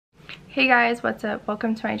Hey guys, what's up?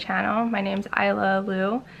 Welcome to my channel. My name's Isla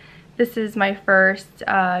Lu. This is my first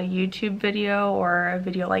YouTube video or a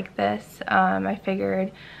video like this. I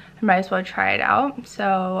figured I might as well try it out.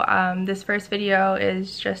 So this first video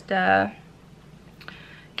is just a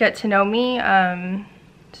get to know me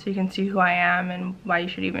so you can see who I am and why you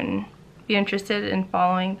should even be interested in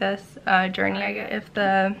following this journey. If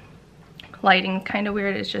the lighting's kind of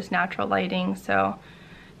weird, it's just natural lighting, so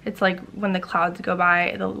it's like when the clouds go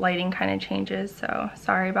by, the lighting kind of changes, so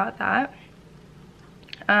sorry about that.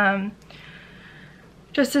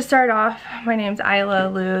 Just to start off, my name's Isla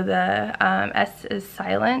Lu. The S is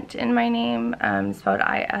silent in my name, spelled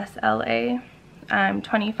I-S-L-A. I'm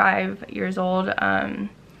 25 years old.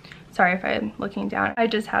 Sorry if I'm looking down. I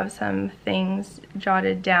just have some things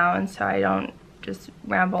jotted down so I don't just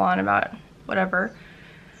ramble on about whatever.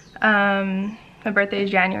 My birthday is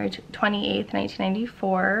January 28th,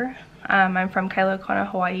 1994. I'm from Kailua,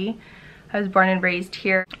 Hawaii. I was born and raised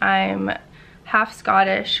here. I'm half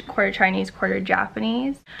Scottish, quarter Chinese, quarter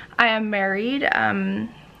Japanese. I am married.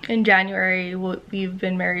 In January, we've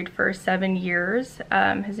been married for 7 years.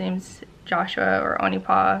 His name's Joshua, or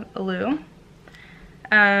Onipa Alu.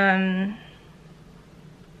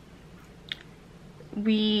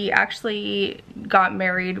 We actually got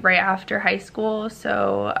married right after high school,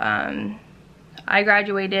 so I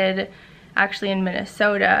graduated actually in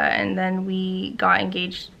Minnesota, and then we got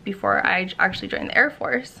engaged before I actually joined the Air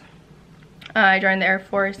Force. I joined the Air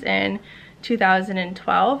Force in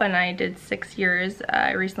 2012 and I did 6 years.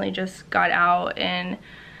 I recently just got out in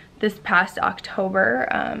this past October,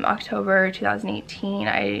 October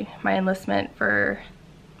 2018. My enlistment for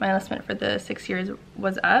the 6 years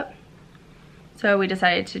was up. So we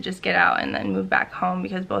decided to just get out and then move back home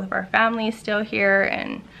because both of our families still here,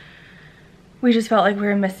 and we just felt like we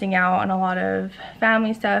were missing out on a lot of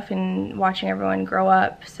family stuff and watching everyone grow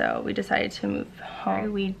up, so we decided to move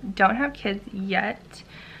home. We don't have kids yet.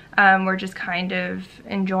 We're just kind of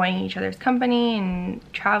enjoying each other's company and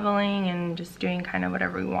traveling and just doing kind of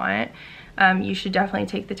whatever we want. You should definitely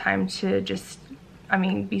take the time to just,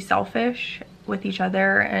 be selfish with each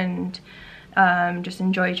other and just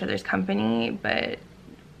enjoy each other's company, but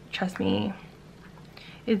trust me,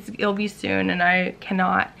 it'll be soon, and I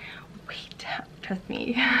cannot wait. Trust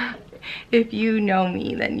me. If you know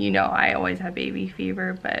me, then you know I always have baby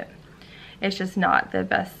fever, but it's just not the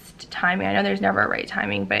best timing. I know there's never a right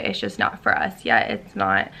timing, but it's just not for us yet. It's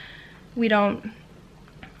not,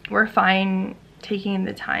 we're fine taking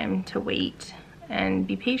the time to wait and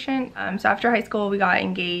be patient. So after high school we got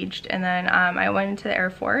engaged, and then I went into the Air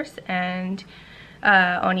Force, and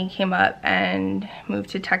Oni came up and moved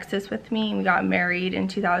to Texas with me. We got married in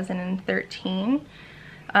 2013.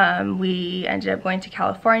 We ended up going to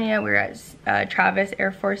California. We were at Travis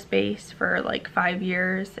Air Force Base for like 5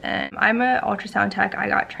 years, and I'm an ultrasound tech. I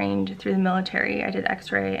got trained through the military. I did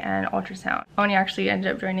x-ray and ultrasound. Oni actually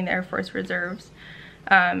ended up joining the Air Force Reserves.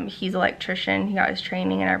 He's an electrician. He got his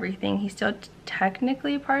training and everything. He's still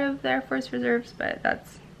technically part of the Air Force Reserves, but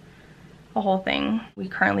that's a whole thing. We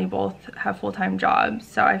currently both have full-time jobs,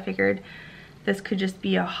 so I figured this could just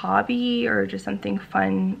be a hobby or just something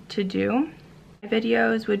fun to do.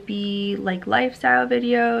 Videos would be like lifestyle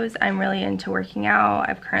videos. I'm really into working out.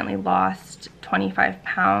 I've currently lost 25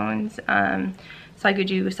 pounds, so I could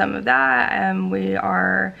do some of that. We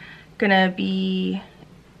are gonna be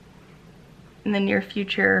in the near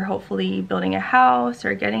future hopefully building a house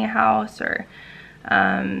or getting a house, or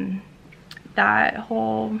that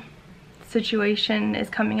whole situation is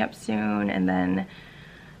coming up soon, and then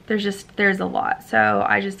there's a lot, so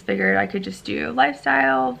I just figured I could just do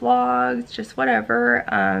lifestyle vlogs, just whatever.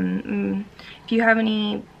 If you have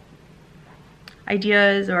any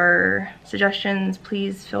ideas or suggestions,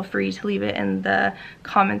 please feel free to leave it in the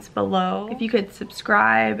comments below. If you could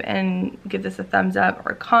subscribe and give this a thumbs up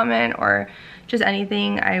or comment or just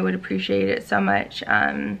anything, I would appreciate it so much.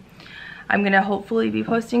 I'm gonna hopefully be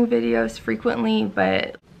posting videos frequently,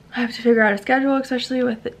 but I have to figure out a schedule, especially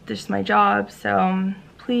with just my job, so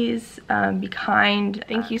please be kind.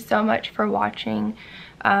 Thank you so much for watching.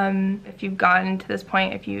 If you've gotten to this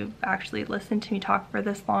point, if you've actually listened to me talk for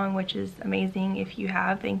this long, which is amazing. If you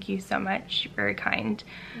have, thank you so much. Very kind.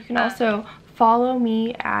 You can also follow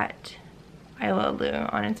me at Isla Lu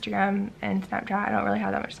on Instagram and Snapchat. I don't really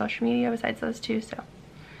have that much social media besides those two, so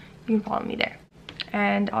you can follow me there.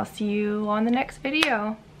 And I'll see you on the next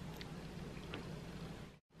video.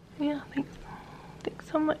 Yeah, thanks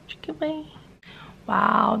so much. Goodbye.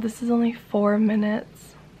 Wow, this is only 4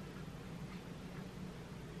 minutes.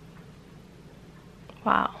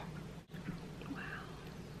 Wow.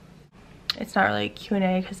 It's not really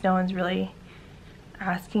Q&A because no one's really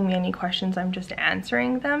asking me any questions, I'm just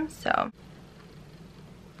answering them. So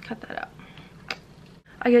cut that out.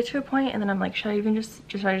 I get to a point and then I'm like, should I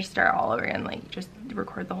just start all over again, like just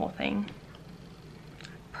record the whole thing?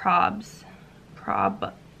 Probably.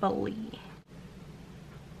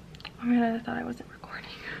 Oh my god, I thought I wasn't recording.